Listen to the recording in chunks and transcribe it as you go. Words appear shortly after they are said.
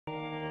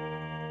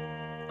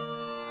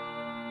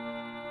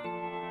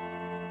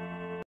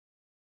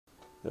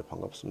네,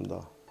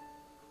 반갑습니다.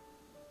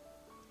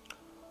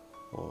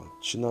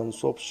 지난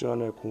수업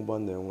시간에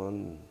공부한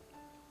내용은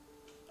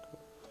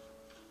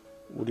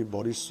우리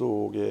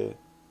머릿속의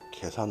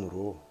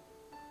계산으로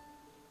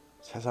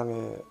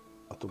세상의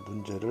어떤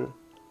문제를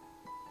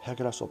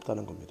해결할 수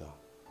없다는 겁니다.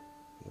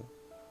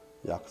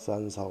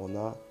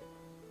 약산사오나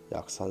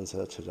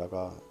약산사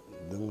제자가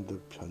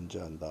능득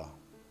변제한다.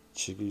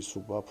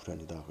 직이수부와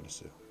불현이다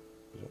그랬어요.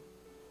 그죠?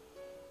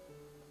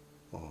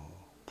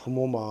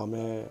 부모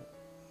마음에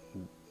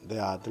내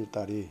아들,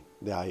 딸이,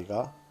 내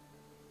아이가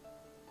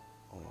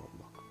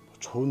막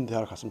좋은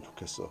대학을 갔으면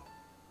좋겠어.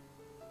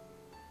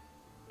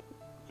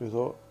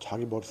 그래서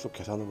자기 머릿속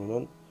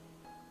계산으로는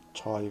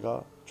저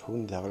아이가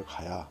좋은 대학을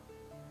가야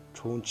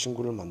좋은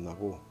친구를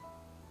만나고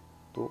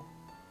또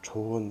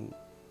좋은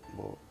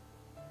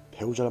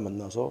배우자를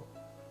만나서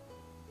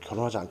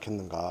결혼하지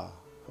않겠는가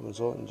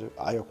하면서 이제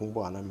아이가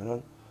공부 안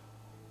하면은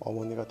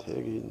어머니가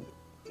되게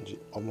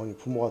이제 어머니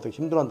부모가 되게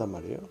힘들어한단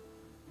말이에요.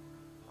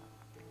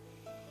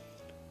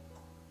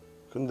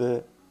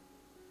 근데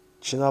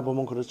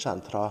지나보면 그렇지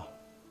않더라.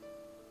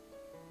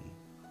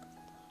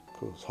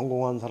 그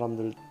성공한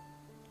사람들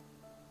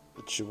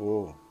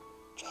치고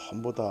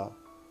전부 다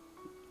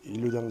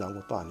인류대학 나온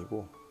것도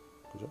아니고,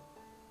 그죠?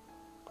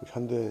 그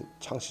현대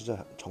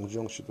창시자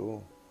정주영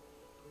씨도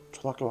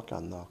초등학교밖에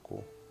안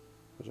나왔고,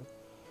 그죠?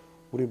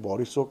 우리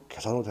머릿속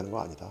계산으로 되는 거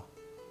아니다.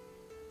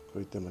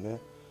 그렇기 때문에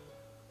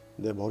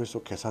내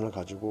머릿속 계산을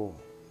가지고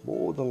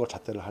모든 걸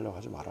잣대를 하려고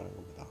하지 말라는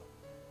겁니다.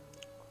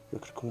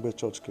 그렇게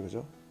공부했죠, 어떻게,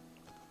 그죠?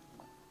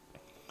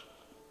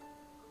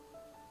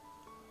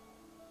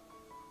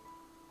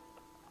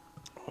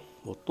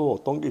 또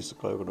어떤 게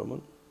있을까요?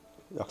 그러면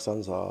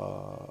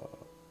약산사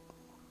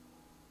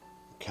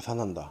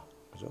계산한다,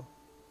 그죠?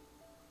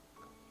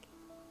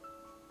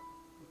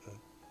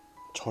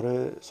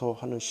 절에서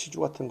하는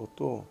시주 같은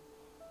것도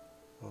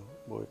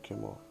이렇게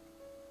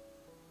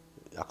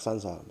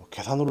약산사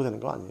계산으로 되는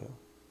거 아니에요.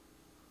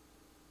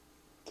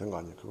 되는 거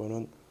아니에요.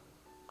 그거는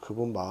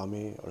그분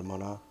마음이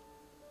얼마나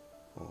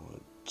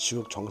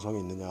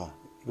지극정성이 있느냐,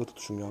 이것도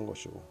중요한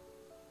것이고,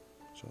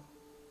 그렇죠?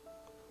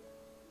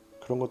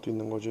 그런 것도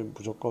있는 거지.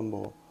 무조건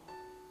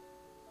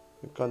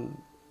그러니까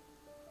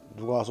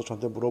누가 와서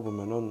저한테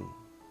물어보면은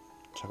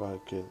제가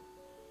이렇게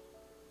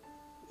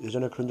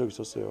예전에 그런 적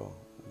있었어요.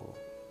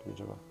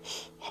 제가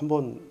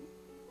한번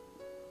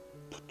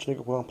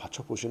부처님께 고향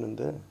바쳐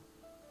보시는데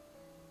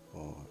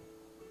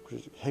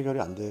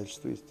해결이 안 될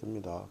수도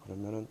있습니다.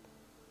 그러면은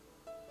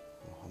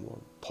한번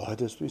더 해야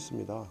될 수도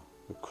있습니다.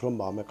 그런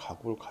마음의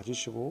각오를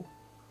가지시고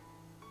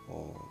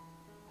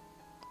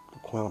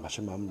공양을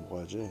바칠 마음을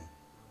먹어야지,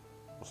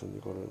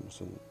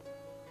 무슨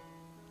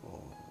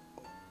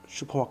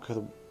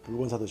슈퍼마켓에서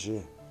물건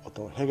사듯이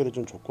어떤 해결해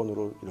준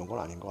조건으로 이런 건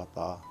아닌 것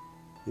같다,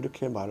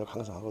 이렇게 말을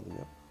항상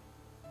하거든요.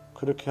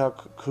 그렇게 해야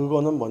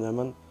그거는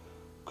뭐냐면,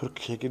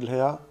 그렇게 얘기를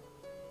해야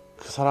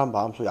그 사람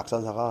마음속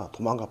약산사가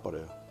도망가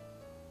버려요.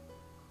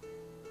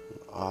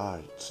 아,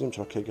 스님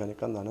저렇게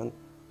얘기하니까 나는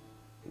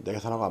내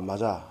계산하고 안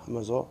맞아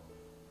하면서,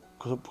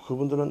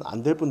 그분들은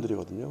안 될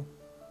분들이거든요.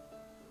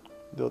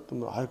 근데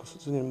어떤 그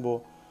스님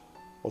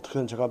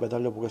어떻게든 제가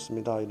매달려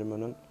보겠습니다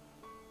이러면은,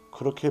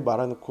 그렇게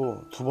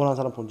말해놓고 두 번 한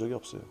사람 본 적이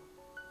없어요.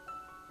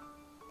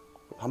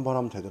 한 번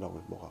하면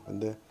되더라고요, 뭐가.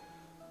 근데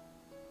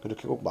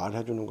그렇게 꼭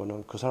말해주는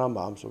거는 그 사람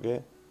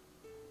마음속에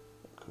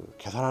그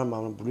계산하는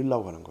마음을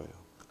물리려고 하는 거예요.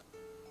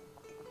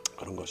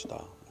 그런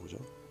것이다, 그죠?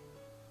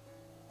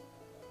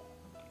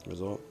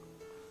 그래서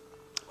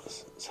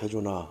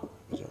세조나,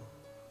 그죠?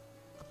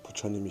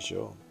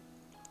 부처님이시여,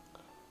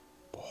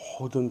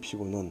 모든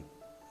피고는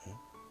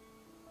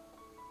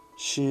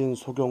시인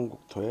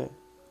소경국토의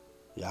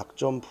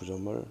약점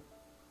부점을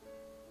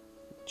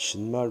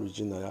진말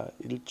위진하야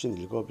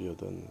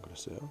일진일겁이거든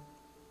그랬어요.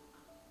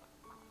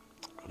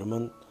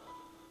 그러면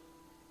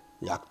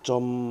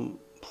약점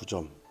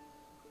부점,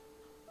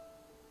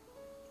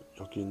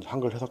 여기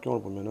한글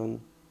해석경을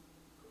보면은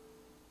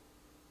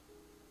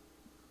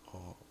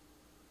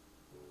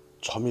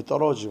점이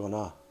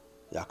떨어지거나,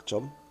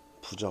 약점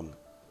부점,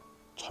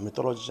 점이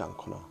떨어지지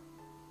않거나.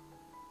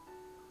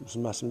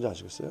 무슨 말씀인지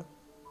아시겠어요?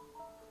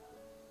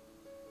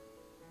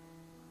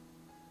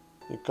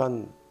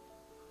 그러니까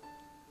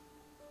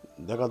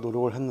내가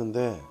노력을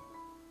했는데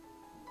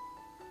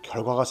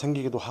결과가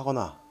생기기도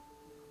하거나,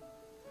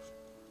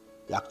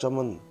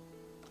 약점은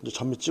이제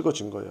점이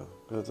찍어진 거예요.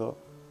 그래서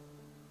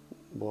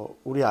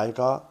우리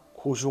아이가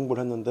고시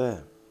공부를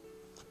했는데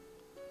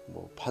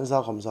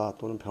판사, 검사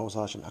또는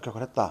변호사 시험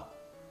합격을 했다.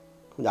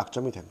 그럼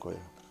약점이 된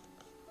거예요.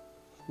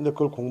 근데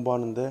그걸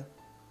공부하는데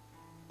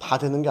다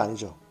되는 게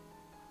아니죠.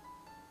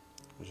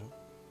 그죠?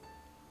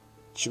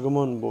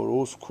 지금은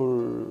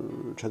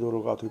로스쿨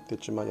제도가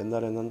도입됐지만,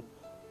 옛날에는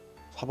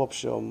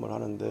사법시험을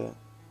하는데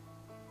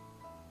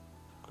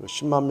그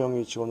 10만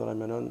명이 지원을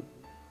하면은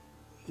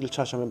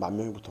 1차 시험에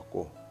 10,000명이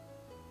붙었고,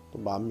 또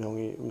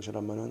 10,000명이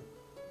응시하면은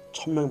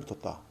 1,000명이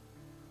붙었다.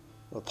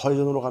 더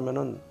예전으로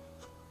가면은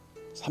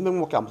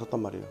 300명밖에 안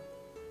붙었단 말이에요.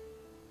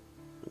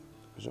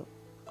 그죠?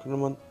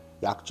 그러면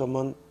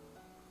약점은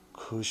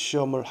그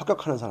시험을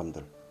합격하는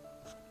사람들,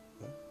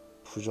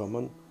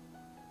 부점은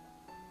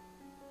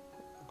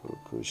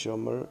그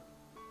시험을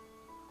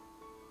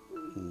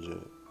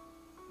이제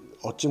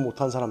얻지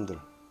못한 사람들,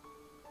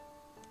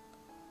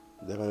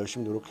 내가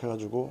열심히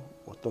노력해가지고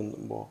어떤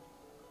뭐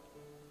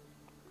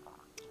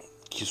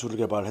기술을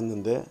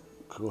개발했는데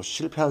그거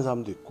실패한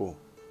사람도 있고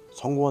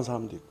성공한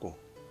사람도 있고,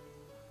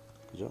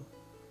 그죠?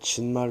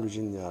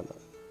 진말위진냐,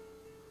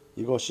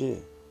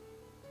 이것이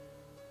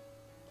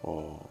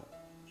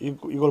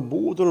이걸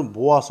모두를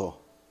모아서,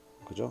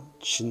 그죠?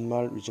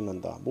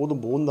 진말위진한다, 모두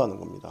모은다는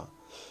겁니다.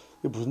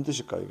 이게 무슨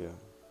뜻일까 이게?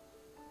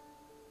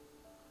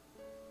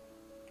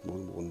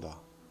 모두 모은다.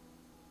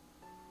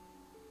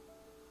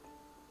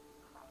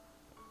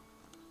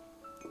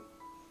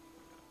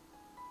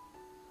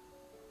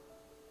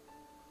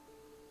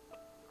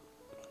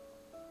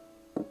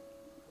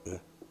 예,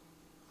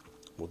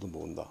 모두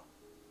모은다.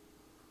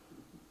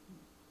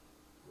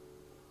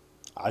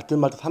 알듯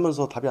말듯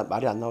하면서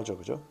말이 안 나오죠,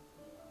 그죠?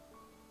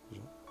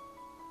 그죠?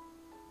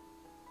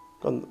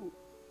 그러니까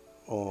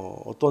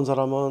어떤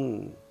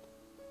사람은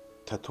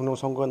대통령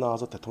선거에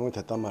나와서 대통령이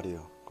됐단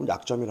말이에요. 그럼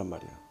약점이란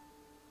말이에요.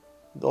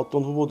 근데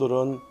어떤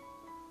후보들은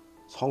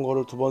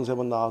선거를 2번,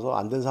 3번 나와서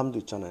안 된 사람도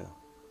있잖아요.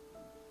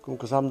 그럼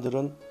그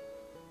사람들은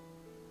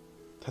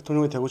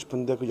대통령이 되고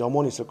싶은데 그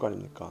염원이 있을 거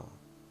아닙니까?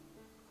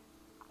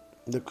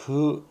 근데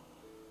그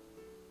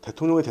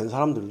대통령이 된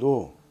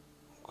사람들도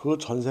그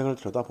전생을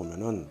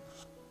들여다보면은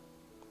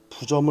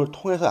부점을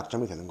통해서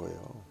약점이 되는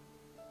거예요.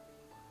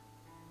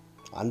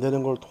 안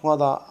되는 걸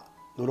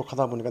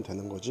노력하다 보니까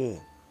되는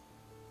거지.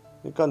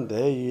 그러니까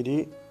내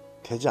일이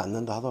되지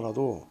않는다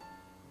하더라도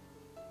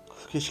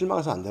그렇게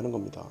실망해서 안 되는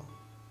겁니다.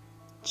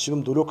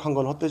 지금 노력한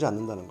건 헛되지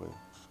않는다는 거예요.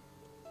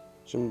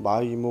 지금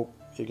마의 이목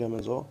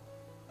얘기하면서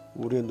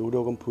우리의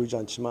노력은 보이지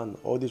않지만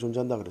어디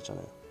존재한다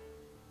그랬잖아요.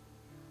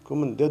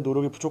 그러면 내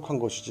노력이 부족한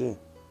것이지,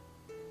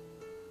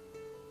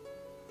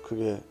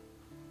 그게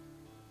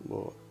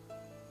뭐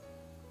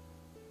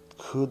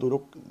그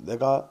노력,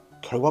 내가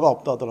결과가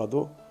없다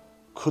하더라도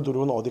그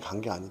노력은 어디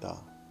간 게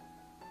아니다.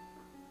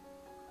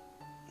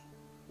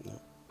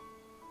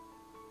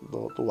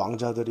 또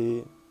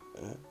왕자들이,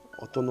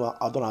 어떤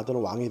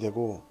아들은 왕이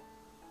되고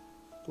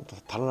또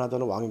다른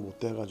아들은 왕이 못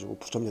돼가지고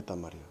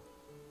부점됐단 말이에요.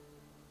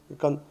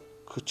 그러니까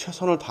그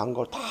최선을 다한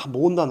걸 다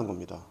모은다는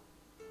겁니다.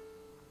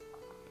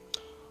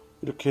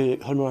 이렇게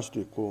설명할 수도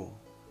있고,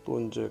 또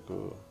이제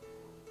그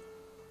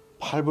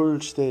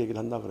팔불시대 얘기를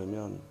한다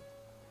그러면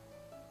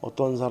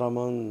어떤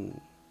사람은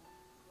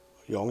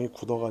영이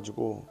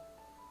굳어가지고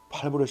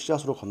팔불의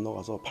씨앗으로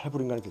건너가서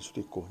팔불인간이 될 수도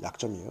있고,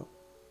 약점이에요.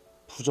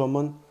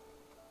 부점은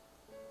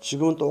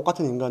지금은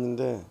똑같은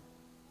인간인데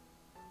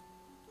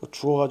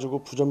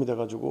죽어가지고 부점이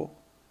돼가지고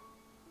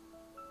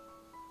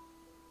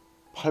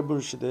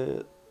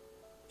팔불시대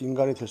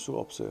인간이 될 수가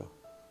없어요.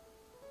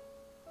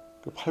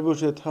 그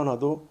팔불시대에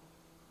태어나도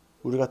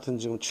우리 같은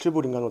지금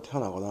 7불 인간으로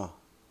태어나거나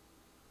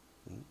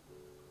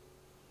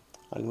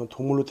아니면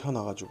동물로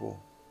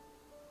태어나가지고,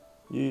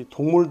 이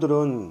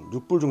동물들은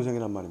 6불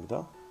중생이란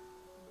말입니다.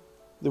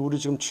 근데 우리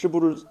지금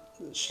 7불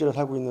시대를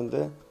살고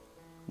있는데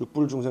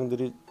 6불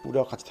중생들이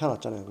우리와 같이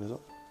태어났잖아요. 그래서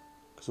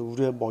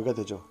우리의 먹이가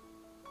되죠.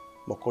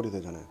 먹거리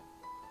되잖아요.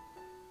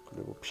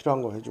 그리고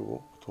필요한 거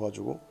해주고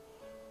도와주고,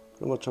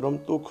 그런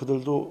것처럼 또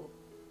그들도,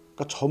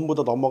 그러니까 전부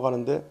다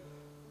넘어가는데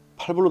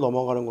 8불로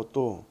넘어가는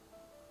것도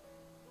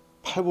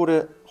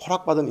 8불에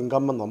허락받은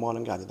인간만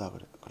넘어가는 게 아니다,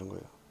 그런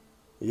거예요.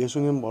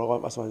 예수님은 뭐라고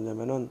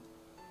말씀하셨냐면은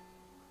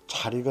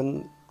잘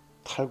익은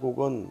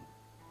탈곡은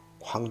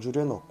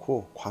광주리에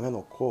넣고 광에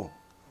넣고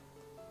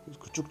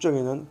그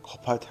쭉정이는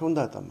거파에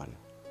태운다 했단 말이에요.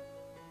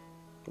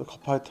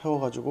 거파에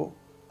태워가지고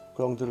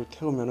그 영들을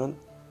태우면은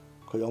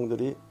그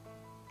영들이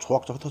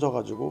조각조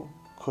흩어져가지고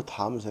그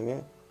다음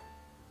생에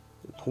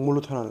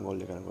동물로 태어나는 걸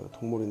얘기하는 거예요.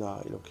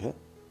 동물이나 이렇게.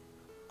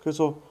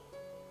 그래서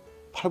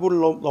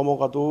 8불을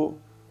넘어가도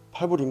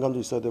 8불 인간도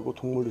있어야 되고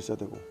동물도 있어야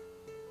되고,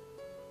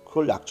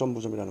 그걸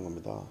약점부점이라는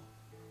겁니다.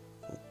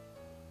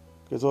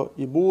 그래서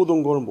이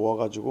모든 걸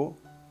모아가지고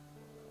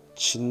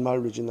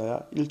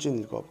진말위진하야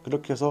일진일겁,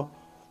 그렇게 해서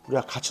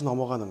우리가 같이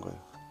넘어가는 거예요.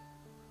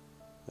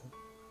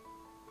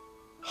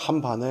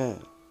 한 반에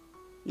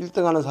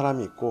 1등 하는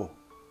사람이 있고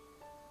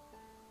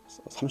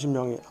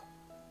 30명이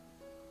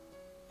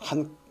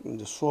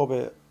이제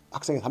수업에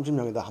학생이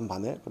 30명이다 한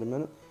반에.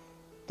 그러면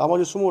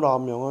나머지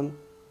 29명은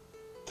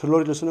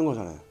들러리를 쓰는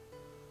거잖아요.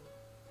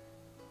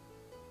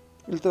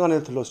 1등한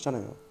애 들러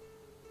쓰잖아요.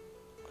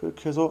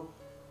 그렇게 해서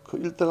그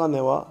 1등한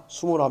애와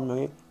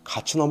 29명이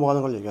같이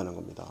넘어가는 걸 얘기하는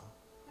겁니다.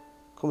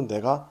 그러면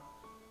내가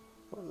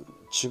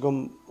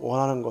지금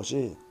원하는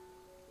것이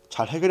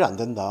잘 해결이 안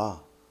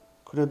된다.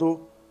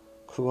 그래도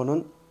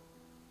그거는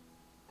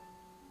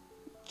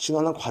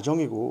지나는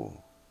과정이고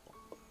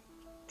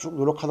쭉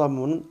노력하다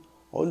보면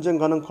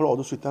언젠가는 그걸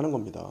얻을 수 있다는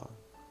겁니다.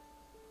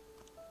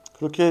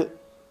 그렇게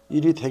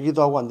일이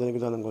되기도 하고 안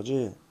되기도 하는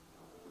거지,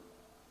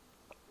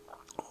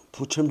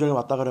 부처임정에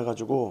왔다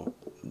그래가지고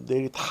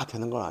내일이 다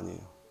되는 건 아니에요.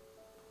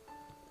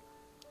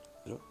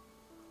 그죠?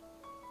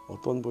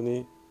 어떤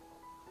분이,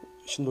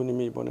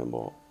 신도님이 이번에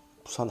뭐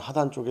부산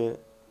하단 쪽에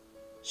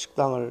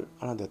식당을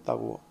하나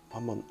냈다고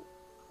한번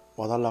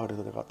와달라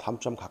그래서 내가 다음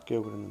주에 한번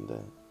갈게요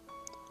그랬는데,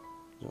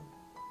 그죠?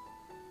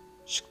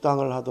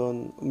 식당을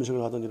하든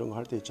음식을 하든 이런 거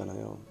할 때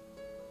있잖아요.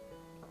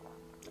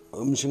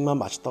 음식만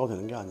맛있다고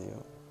되는 게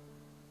아니에요.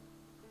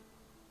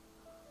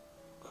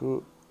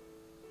 그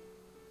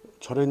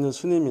절에 있는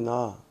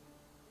스님이나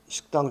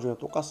식당 중에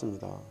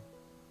똑같습니다.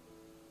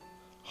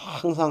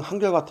 항상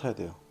한결같아야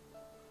돼요.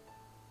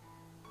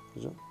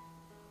 그죠?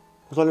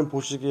 보살님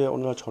보시기에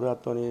어느 날 절에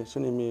왔더니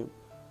스님이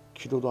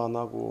기도도 안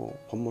하고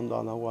법문도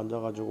안 하고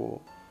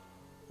앉아가지고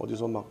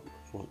어디서 막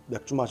뭐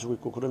맥주 마시고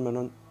있고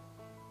그러면은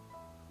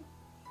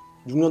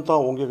 6년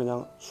동안 온 게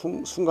그냥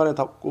순간에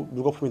다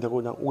물거품이 되고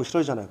그냥 오기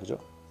싫어지잖아요. 그죠?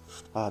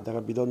 아,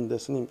 내가 믿었는데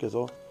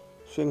스님께서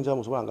수행자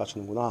모습을 안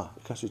가르치는구나,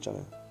 이렇게 할 수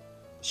있잖아요.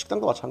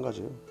 식당도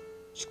마찬가지예요.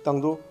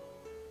 식당도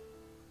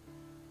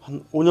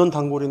한 5년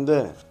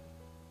단골인데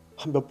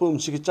한 몇 번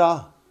음식이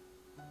짜.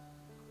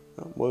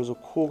 뭐 그래서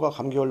코가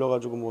감기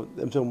걸려가지고 뭐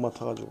냄새 못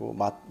맡아가지고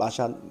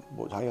맛이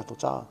뭐 자기가 더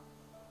짜.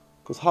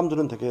 그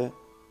사람들은 되게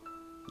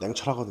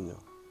냉철하거든요.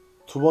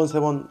 2번,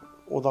 3번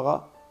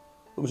오다가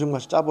음식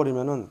맛이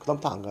짜버리면은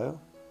그다음부터 안 가요.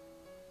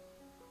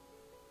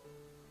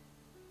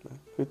 네?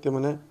 그렇기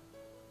때문에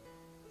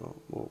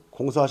뭐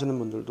공사하시는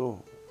분들도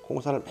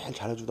공사를 매일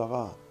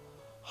잘해주다가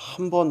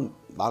한 번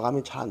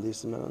마감이 잘 안 돼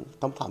있으면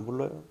그다음부터 안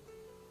불러요.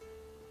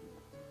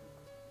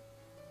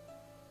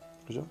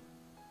 그죠?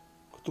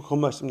 또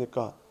그것만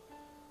있습니까?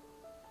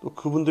 또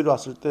그분들이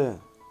왔을 때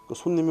그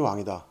손님이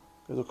왕이다.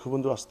 그래서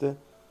그분들 왔을 때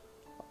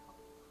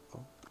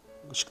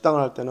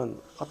식당을 할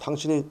때는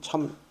당신이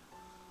참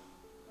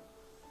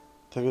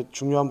되게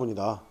중요한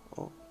분이다.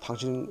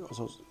 당신이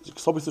와서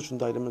서비스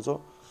준다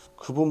이러면서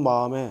그분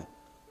마음에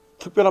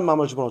특별한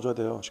마음을 집어넣어줘야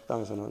돼요.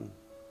 식당에서는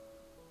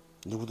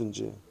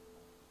누구든지.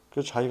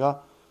 그래서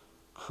자기가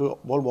그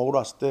뭘 먹으러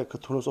왔을 때 그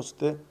돈을 썼을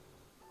때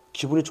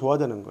기분이 좋아야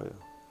되는 거예요.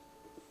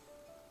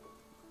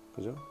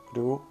 그죠?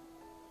 그리고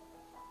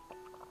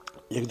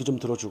얘기도 좀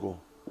들어주고.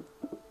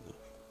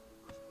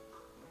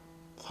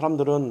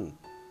 사람들은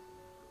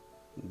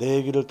내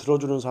얘기를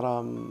들어주는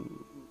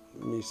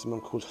사람이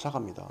있으면 그걸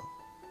찾아갑니다.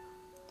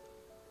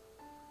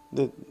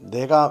 근데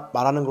내가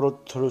말하는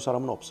걸 들을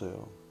사람은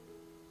없어요.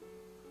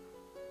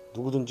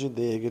 누구든지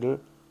내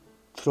얘기를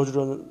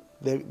들어주려는,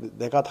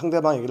 내가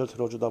상대방 얘기를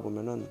들어주다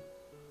보면은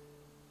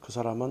그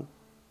사람은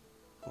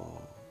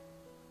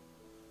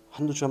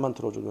한두 시간만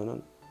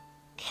들어주면은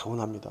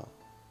개운합니다.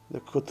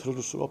 근데 그거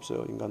들어줄 수가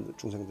없어요. 인간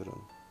중생들은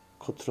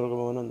그거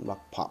들어가면은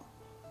막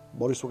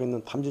머릿속에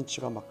있는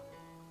탐진치가 막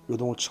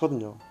요동을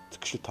치거든요.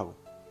 듣기 싫다고.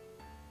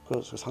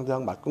 그래서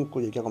상대방 말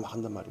끊고 얘기하고 막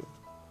한단 말이에요.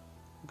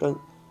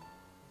 그러니까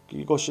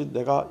이것이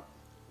내가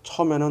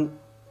처음에는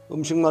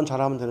음식만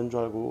잘하면 되는 줄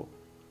알고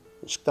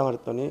식당을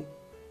했더니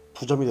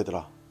부점이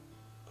되더라.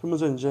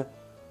 그러면서 이제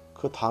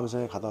그 다음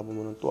생에 가다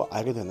보면은 또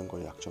알게 되는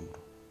거예요. 약점으로.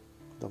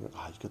 그다음에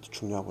이게 또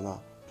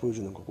중요하구나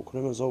보여주는 거고.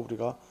 그러면서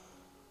우리가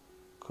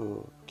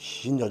그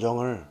긴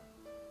여정을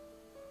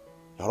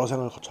여러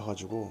생을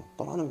거쳐가지고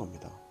떠나는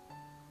겁니다.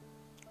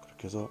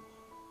 그렇게 해서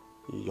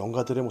이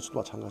영가들의 모습도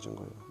마찬가지인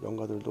거예요.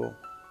 영가들도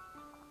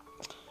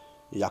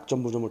이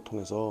약점 부점을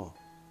통해서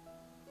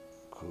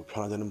그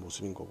변화되는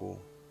모습인 거고,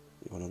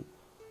 이거는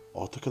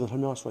어떻게든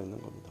설명할 수가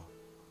있는 겁니다.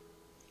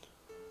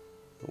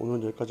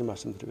 오늘은 여기까지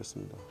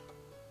말씀드리겠습니다.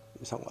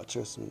 이상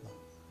마치겠습니다.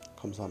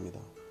 감사합니다.